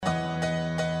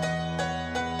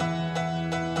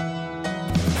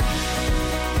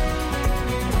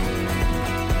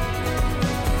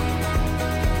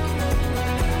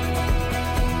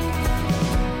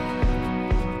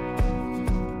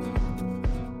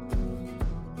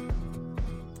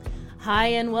Hi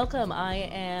and welcome. I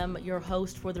am your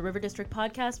host for the River District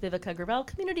podcast, Viveca Gravel,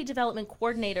 Community Development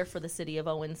Coordinator for the City of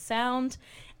Owen Sound.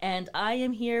 And I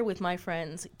am here with my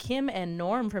friends Kim and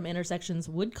Norm from Intersections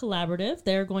Wood Collaborative.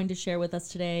 They're going to share with us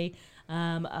today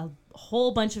a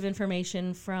whole bunch of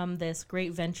information from this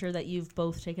great venture that you've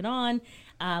both taken on,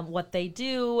 what they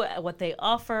do, what they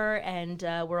offer, and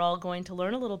we're all going to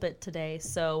learn a little bit today.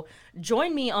 So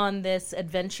join me on this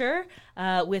adventure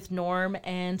with Norm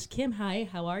and Kim. Hi,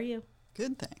 how are you?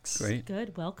 Good, thanks. Great.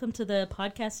 Good. Welcome to the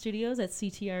podcast studios at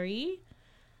CTRE.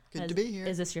 Good to be here.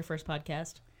 Is this your first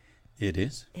podcast? It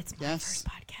is. It's my first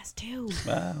podcast too.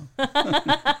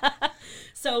 Wow.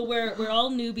 So we're all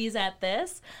newbies at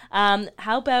this.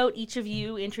 How about each of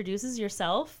you introduces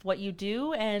yourself, what you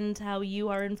do, and how you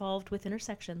are involved with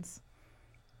Intersections?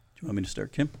 Do you want me to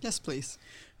start, Kim? Yes, please.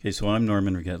 Okay, so I'm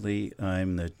Norman Ragetile.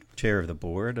 I'm the chair of the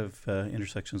board of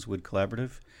Intersections Wood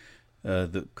Collaborative.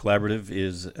 The collaborative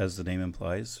is, as the name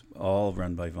implies, all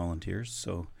run by volunteers.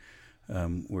 So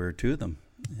we're two of them,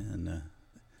 and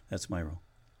that's my role.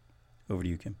 Over to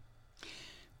you, Kim.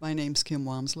 My name's Kim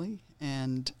Wamsley,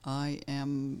 and I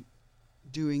am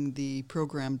doing the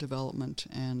program development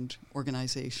and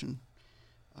organization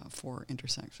for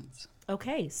Intersections.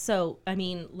 Okay, so,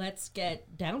 let's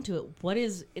get down to it. What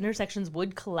is Intersections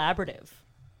Wood Collaborative?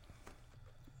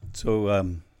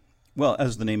 So, well,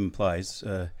 as the name implies,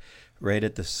 right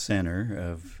at the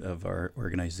center of our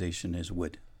organization is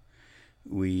wood.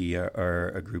 We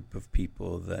are a group of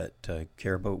people that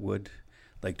care about wood,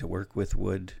 like to work with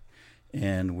wood,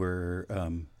 and we're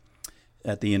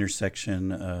at the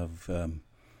intersection of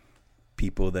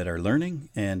people that are learning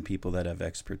and people that have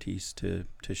expertise to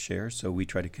share. So we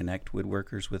try to connect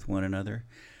woodworkers with one another,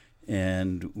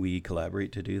 and we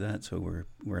collaborate to do that. So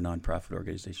we're a nonprofit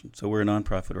organization. So we're a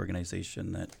nonprofit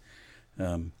organization that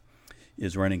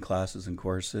is running classes and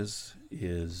courses,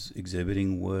 is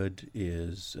exhibiting wood,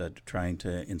 is trying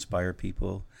to inspire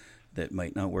people that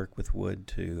might not work with wood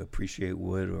to appreciate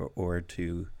wood or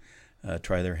to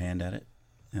try their hand at it.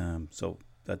 So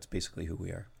that's basically who we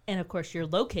are. And of course, you're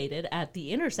located at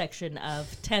the intersection of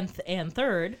 10th and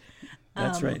 3rd.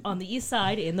 That's right. On the east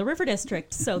side in the River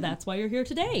District. So that's why you're here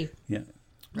today. Yeah.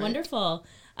 Right. Wonderful.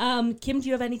 Kim, do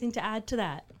you have anything to add to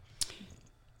that?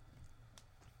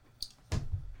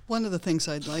 One of the things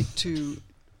I'd like to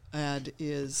add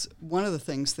is one of the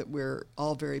things that we're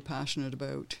all very passionate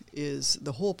about is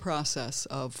the whole process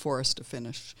of forest to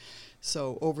finish.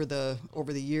 So over the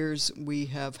years, we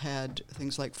have had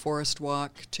things like forest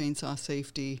walk, chainsaw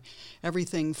safety,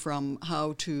 everything from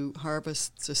how to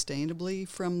harvest sustainably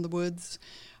from the woods,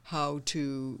 how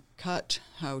to cut,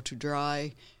 how to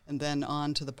dry, and then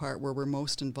on to the part where we're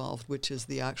most involved, which is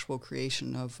the actual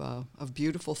creation of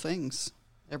beautiful things.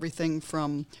 Everything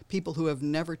from people who have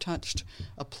never touched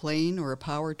a plane or a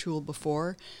power tool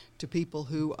before to people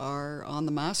who are on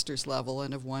the master's level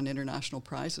and have won international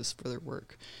prizes for their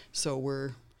work. So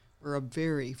we're a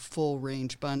very full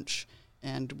range bunch,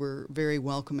 and we're very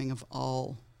welcoming of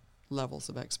all levels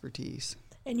of expertise.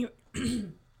 And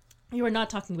you are not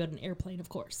talking about an airplane, of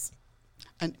course.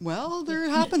 And well, there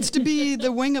happens to be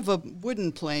the wing of a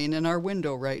wooden plane in our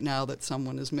window right now that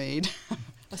someone has made.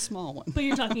 A small one. But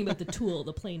you're talking about the tool,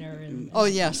 the planer. And oh,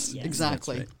 yes,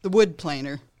 exactly. Right. The wood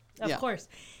planer. Of course.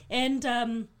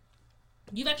 And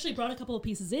you've actually brought a couple of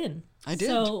pieces in. I did.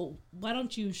 So why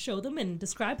don't you show them and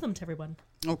describe them to everyone?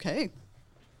 Okay.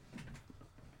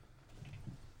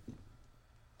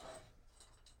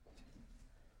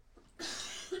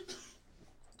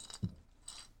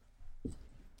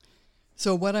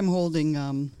 So what I'm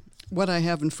holding, what I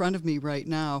have in front of me right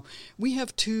now, we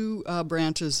have two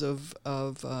branches of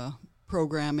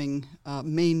programming,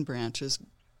 main branches.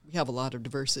 We have a lot of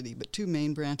diversity, but two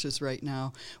main branches right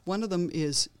now. One of them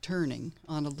is turning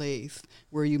on a lathe,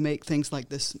 where you make things like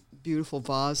this beautiful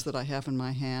vase that I have in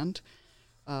my hand,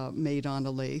 made on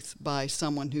a lathe by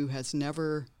someone who has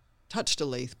never touched a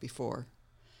lathe before.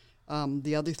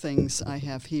 The other things I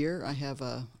have here, I have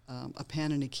a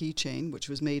pen and a keychain, which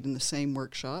was made in the same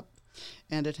workshop.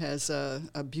 And it has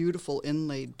a beautiful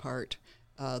inlaid part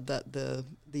that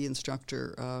the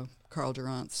instructor, Carl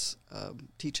Durantz,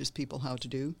 teaches people how to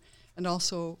do, and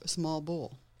also a small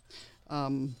bowl.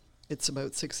 It's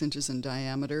about 6 inches in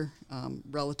diameter,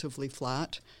 relatively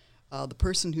flat. The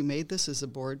person who made this is a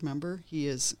board member. He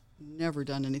has never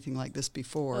done anything like this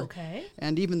before. Okay.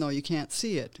 And even though you can't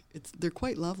see it, they're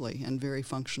quite lovely and very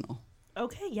functional.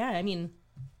 Okay, yeah,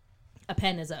 a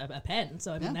pen is a pen,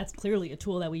 so that's clearly a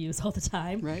tool that we use all the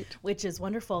time, right? Which is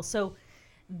wonderful. So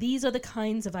these are the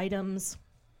kinds of items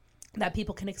that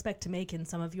people can expect to make in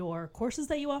some of your courses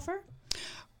that you offer?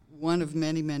 one of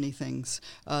many, many things.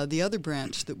 The other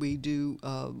branch that we do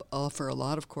offer a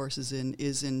lot of courses in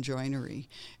is in joinery.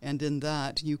 And in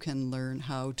that, you can learn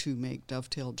how to make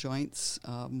dovetail joints,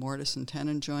 mortise and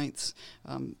tenon joints.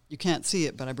 You can't see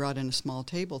it, but I brought in a small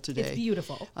table today. It's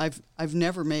beautiful. I've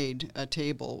never made a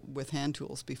table with hand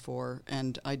tools before,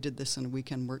 and I did this in a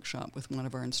weekend workshop with one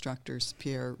of our instructors,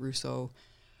 Pierre Rousseau.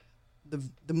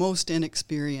 The most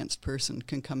inexperienced person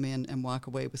can come in and walk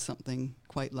away with something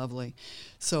quite lovely.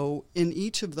 So in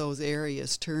each of those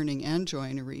areas, turning and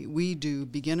joinery, we do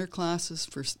beginner classes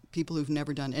for people who've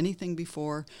never done anything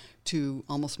before to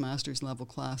almost master's level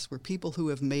class, where people who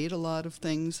have made a lot of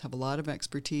things, have a lot of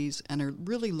expertise, and are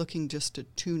really looking just to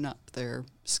tune up their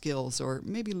skills or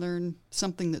maybe learn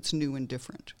something that's new and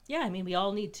different. Yeah, I mean, we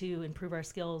all need to improve our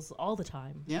skills all the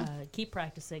time. Yeah. Keep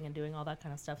practicing and doing all that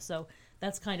kind of stuff. So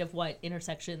that's kind of what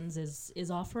Intersections is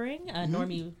offering.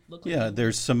 Norm, you look like... Yeah,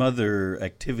 there's some other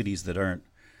activities that aren't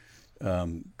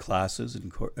classes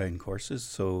and courses.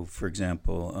 So, for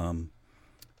example,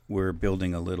 we're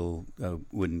building a little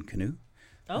wooden canoe,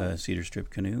 cedar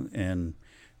strip canoe, and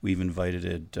we've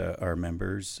invited our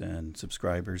members and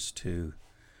subscribers to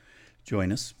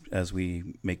join us as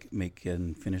we make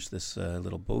and finish this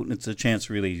little boat. And it's a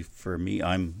chance really for me.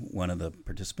 I'm one of the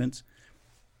participants.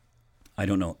 I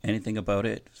don't know anything about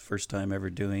it. First time ever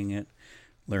doing it,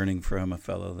 learning from a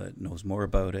fellow that knows more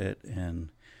about it.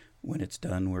 And when it's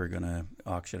done, we're going to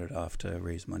auction it off to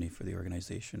raise money for the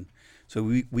organization. So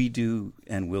we do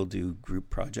and will do group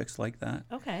projects like that.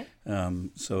 Okay.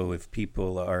 So if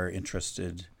people are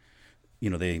interested,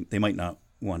 they might not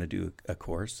want to do a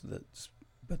course,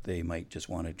 but they might just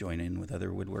want to join in with other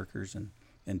woodworkers and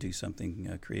do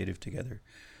something creative together.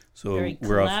 So very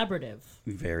collaborative.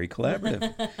 Very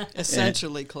collaborative.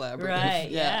 Essentially collaborative. Right,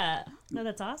 yeah. No,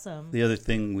 that's awesome. The other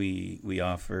thing we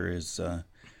offer is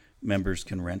members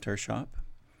can rent our shop.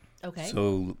 Okay.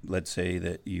 So let's say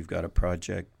that you've got a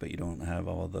project, but you don't have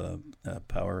all the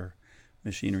power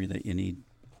machinery that you need.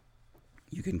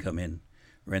 You can come in,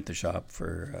 rent the shop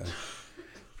for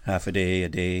half a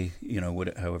day,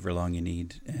 however long you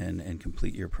need, and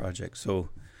complete your project. So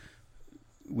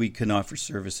we can offer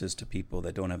services to people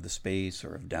that don't have the space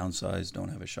or have downsized, don't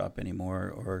have a shop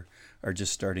anymore, or are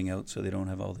just starting out so they don't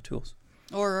have all the tools.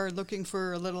 Or are looking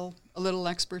for a little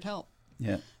expert help.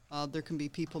 Yeah. There can be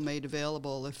people made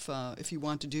available if you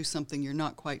want to do something you're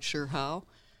not quite sure how.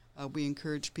 We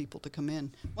encourage people to come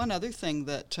in. One other thing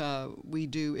that we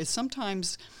do is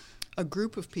sometimes a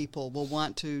group of people will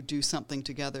want to do something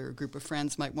together. A group of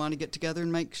friends might want to get together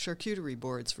and make charcuterie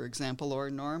boards, for example, or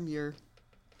Norm, your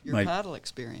paddle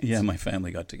experience. Yeah, my family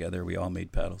got together. We all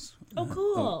made paddles. Oh,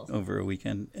 cool. Over a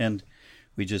weekend. And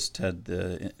we just had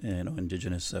the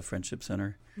Indigenous Friendship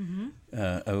Center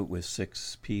out with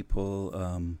 6 people,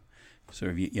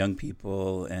 sort of young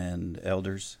people and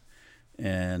elders.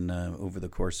 And over the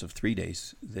course of 3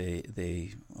 days,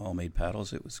 they all made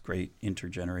paddles. It was great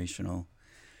intergenerational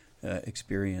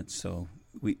experience. So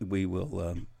we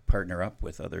will partner up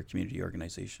with other community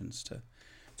organizations to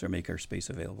make our space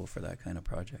available for that kind of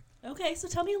project. Okay, so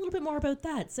tell me a little bit more about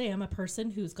that. Say I'm a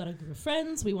person who's got a group of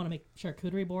friends. We want to make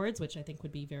charcuterie boards, which I think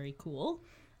would be very cool.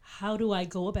 How do I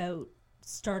go about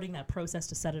starting that process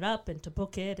to set it up and to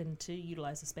book it and to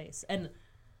utilize the space? And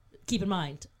keep in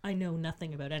mind, I know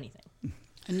nothing about anything.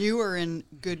 And you are in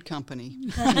good company.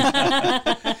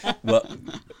 Well,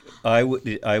 I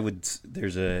would.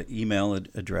 There's an email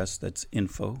address that's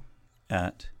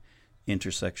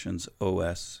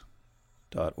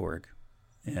info@intersectionsos.org,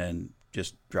 and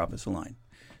just drop us a line.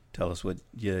 Tell us what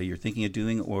you're thinking of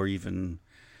doing, or even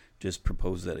just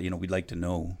propose that we'd like to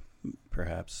know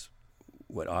perhaps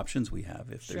what options we have.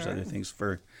 If there's other things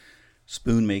for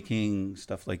spoon making,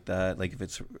 stuff like that. Like if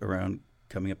it's around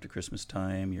coming up to Christmas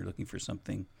time, you're looking for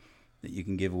something that you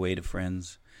can give away to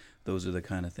friends. Those are the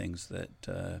kind of things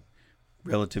that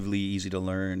relatively easy to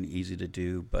learn, easy to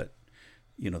do, but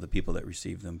the people that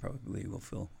receive them probably will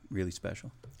feel really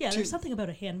special. Yeah, there's something about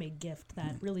a handmade gift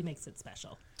that really makes it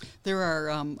special. There are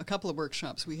a couple of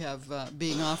workshops we have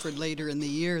being offered later in the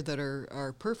year that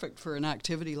are perfect for an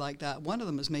activity like that. One of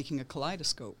them is making a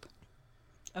kaleidoscope.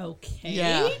 Okay.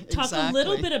 Yeah, Talk exactly. a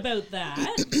little bit about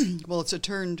that. Well, it's a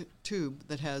turned tube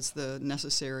that has the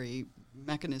necessary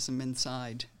mechanism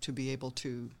inside to be able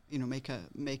to, make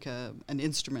an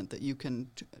instrument that you can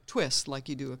twist like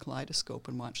you do a kaleidoscope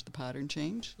and watch the pattern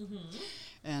change. Mm-hmm.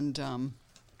 And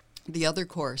the other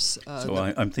course.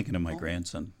 So I'm thinking of my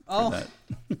grandson for that.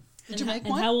 Did you make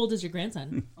one? And how old is your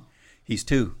grandson? He's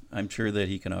 2. I'm sure that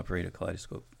he can operate a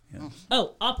kaleidoscope. Yeah.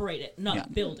 Oh, operate it, not Yeah.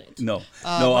 build it. No,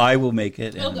 I will make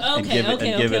it and, Okay,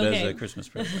 give it okay. as a Christmas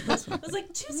present. That's I was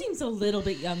like, 2 seems a little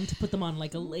bit young to put them on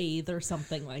like a lathe or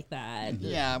something like that.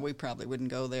 Yeah, we probably wouldn't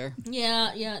go there.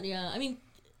 Yeah. I mean,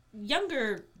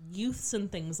 younger youths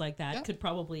and things like that Yeah. could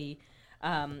probably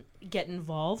get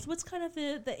involved. What's kind of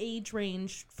the age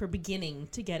range for beginning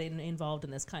to get involved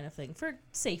in this kind of thing for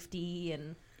safety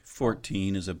and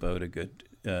 14 is about a good,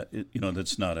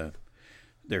 that's not a,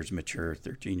 there's mature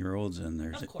 13-year-olds and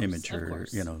there's Of course. immature,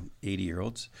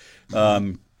 80-year-olds.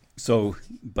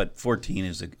 But 14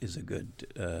 is a good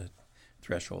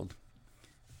threshold.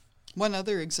 One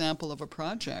other example of a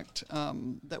project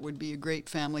that would be a great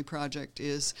family project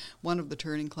is one of the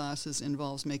turning classes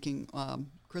involves making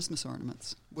Christmas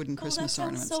ornaments, wooden Christmas that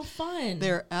sounds ornaments. so fun.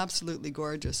 They're absolutely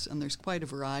gorgeous, and there's quite a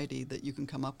variety that you can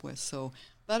come up with. So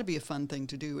that'd be a fun thing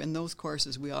to do. And those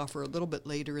courses we offer a little bit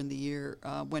later in the year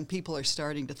when people are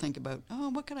starting to think about,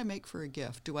 what can I make for a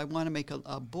gift? Do I want to make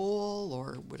a bowl,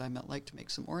 or would I like to make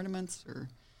some ornaments, or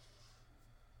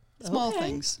small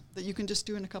things that you can just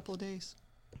do in a couple of days?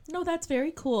 No, that's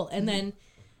very cool. And then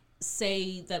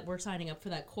say that we're signing up for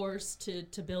that course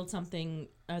to build something.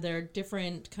 Are there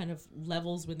different kind of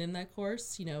levels within that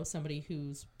course? Somebody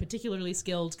who's particularly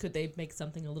skilled, could they make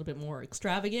something a little bit more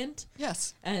extravagant?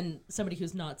 Yes. And somebody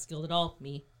who's not skilled at all,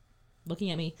 me,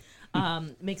 looking at me,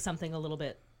 make something a little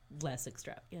bit less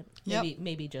extravagant.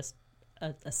 Maybe just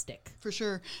a stick. For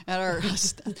sure. And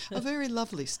a very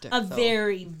lovely stick. A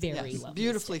very, very yes, lovely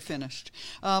beautifully stick. finished.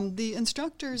 The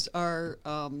instructors are...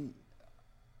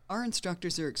 our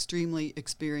instructors are extremely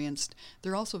experienced.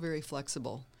 They're also very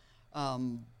flexible.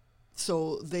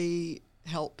 So they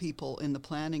help people in the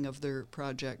planning of their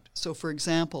project. So, for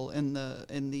example, in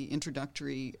the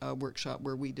introductory workshop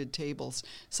where we did tables,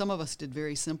 some of us did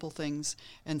very simple things,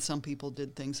 and some people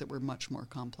did things that were much more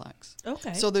complex.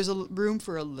 Okay. So there's room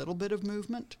for a little bit of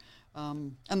movement.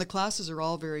 And the classes are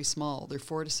all very small. They're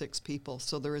 4 to 6 people,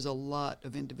 so there is a lot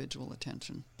of individual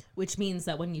attention. Which means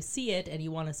that when you see it and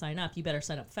you want to sign up, you better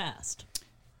sign up fast.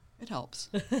 It helps.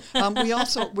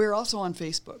 We're also on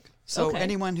Facebook, so Okay.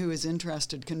 anyone who is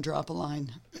interested can drop a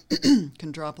line,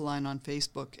 on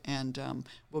Facebook, and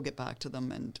we'll get back to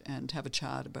them and have a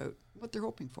chat about what they're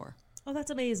hoping for. Oh,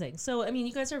 that's amazing. So, I mean,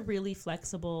 you guys are really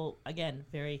flexible, again,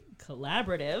 very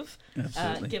collaborative,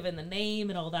 given the name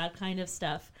and all that kind of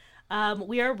stuff.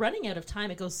 We are running out of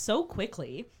time. It goes so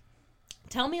quickly.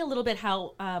 Tell me a little bit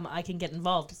how I can get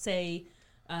involved. Say,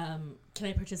 can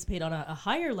I participate on a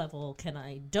higher level? Can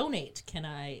I donate?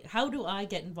 How do I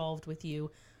get involved with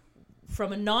you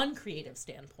from a non-creative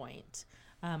standpoint?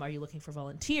 Are you looking for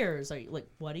volunteers?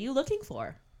 What are you looking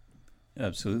for?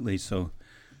 Absolutely. So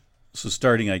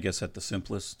starting, I guess, at the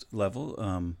simplest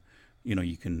level,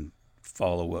 you can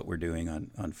follow what we're doing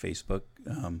on Facebook,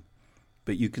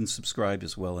 but you can subscribe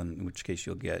as well, in which case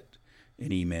you'll get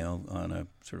an email on a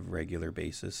sort of regular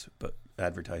basis, but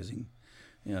advertising,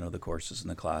 the courses and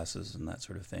the classes and that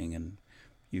sort of thing, and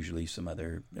usually some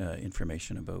other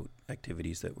information about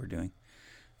activities that we're doing.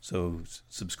 So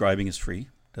subscribing is free,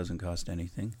 doesn't cost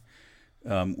anything.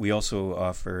 We also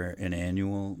offer an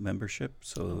annual membership,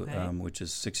 so which is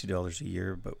 $60 a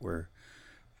year, but we're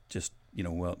just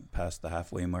well past the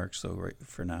halfway mark. So right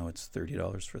for now, it's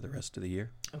 $30 for the rest of the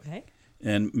year. Okay.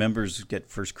 And members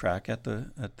get first crack at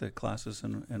the classes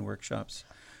and workshops.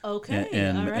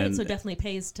 Okay. All right. So it definitely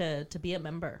pays to be a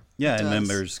member. Yeah, and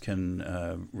members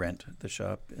can rent the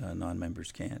shop.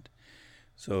 Non-members can't.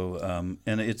 So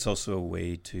and it's also a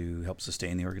way to help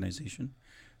sustain the organization.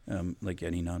 Like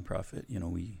any nonprofit,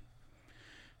 we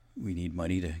need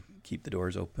money to keep the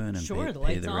doors open and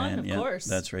pay the rent. Of course.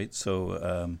 That's right.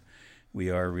 So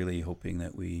we are really hoping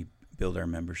that we build our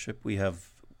membership. We have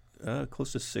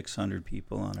close to 600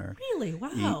 people on our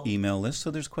email list.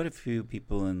 So there's quite a few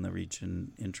people in the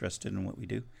region interested in what we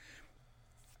do.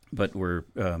 But we're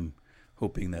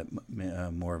hoping that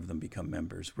more of them become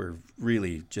members. We're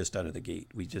really just out of the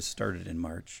gate. We just started in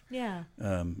March. Yeah.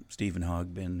 Stephen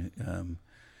Hogbin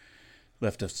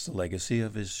left us the legacy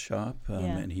of his shop,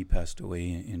 and he passed away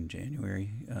in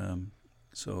January.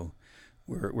 So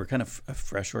we're kind of a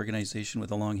fresh organization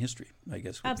with a long history, I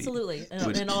guess. Absolutely.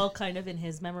 And all kind of in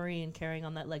his memory and carrying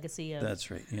on that legacy of, that's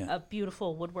right, yeah, of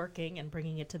beautiful woodworking and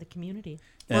bringing it to the community.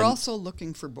 We're also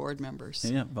looking for board members.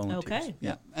 Yeah, volunteers. Okay.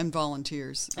 Yeah, and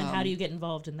volunteers. And how do you get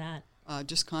involved in that?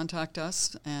 Just contact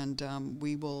us, and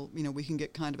we will. We can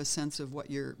get kind of a sense of what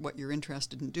you're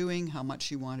interested in doing, how much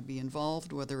you want to be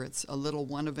involved, whether it's a little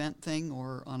one event thing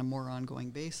or on a more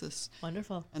ongoing basis.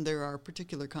 Wonderful. And there are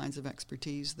particular kinds of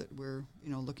expertise that we're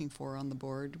looking for on the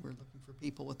board. We're looking for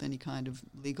people with any kind of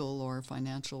legal or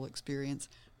financial experience.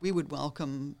 We would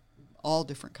welcome all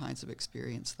different kinds of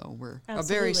experience, though. We're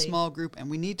Absolutely. a very small group, and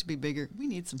we need to be bigger. We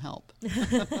need some help.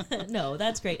 No,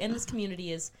 that's great. And this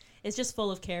community is just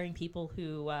full of caring people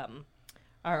who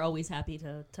are always happy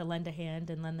to lend a hand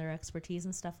and lend their expertise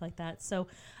and stuff like that. So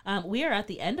we are at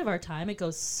the end of our time. It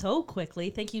goes so quickly.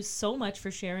 Thank you so much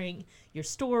for sharing your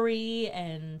story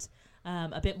and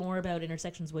a bit more about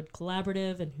Intersections Wood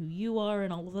Collaborative and who you are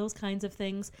and all of those kinds of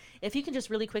things. If you can just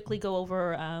really quickly go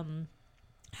over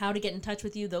how to get in touch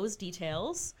with you, those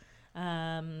details,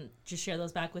 just share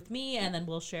those back with me, and then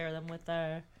we'll share them with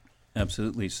our...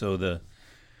 Absolutely. So the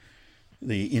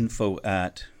info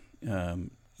at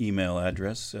email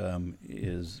address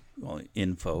is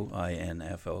info,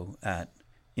 at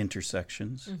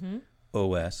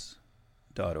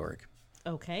intersectionsos.org.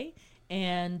 Okay.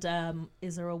 And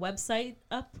is there a website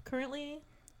up currently?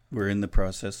 We're in the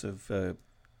process of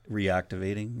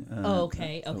reactivating.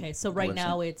 Okay. So right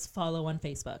now it's follow on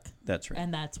Facebook. That's right.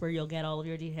 And that's where you'll get all of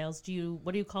your details.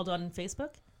 What are you called on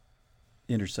Facebook?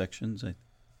 Intersections.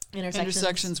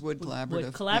 Intersections Wood Collaborative.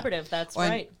 Wood Collaborative, that's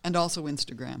right. And also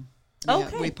Instagram.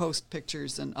 We post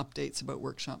pictures and updates about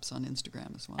workshops on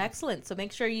Instagram as well. Excellent. So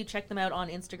make sure you check them out on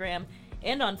Instagram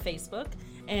and on Facebook.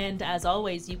 And as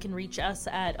always, you can reach us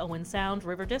at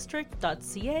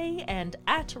owensoundriverdistrict.ca and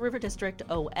at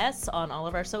riverdistrictos on all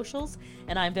of our socials.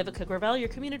 And I'm Viveca Gravel, your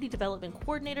Community Development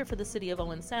Coordinator for the City of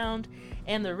Owen Sound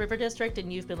and the River District,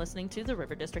 and you've been listening to the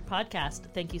River District Podcast.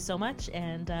 Thank you so much,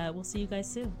 and we'll see you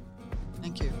guys soon.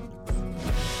 Thank you.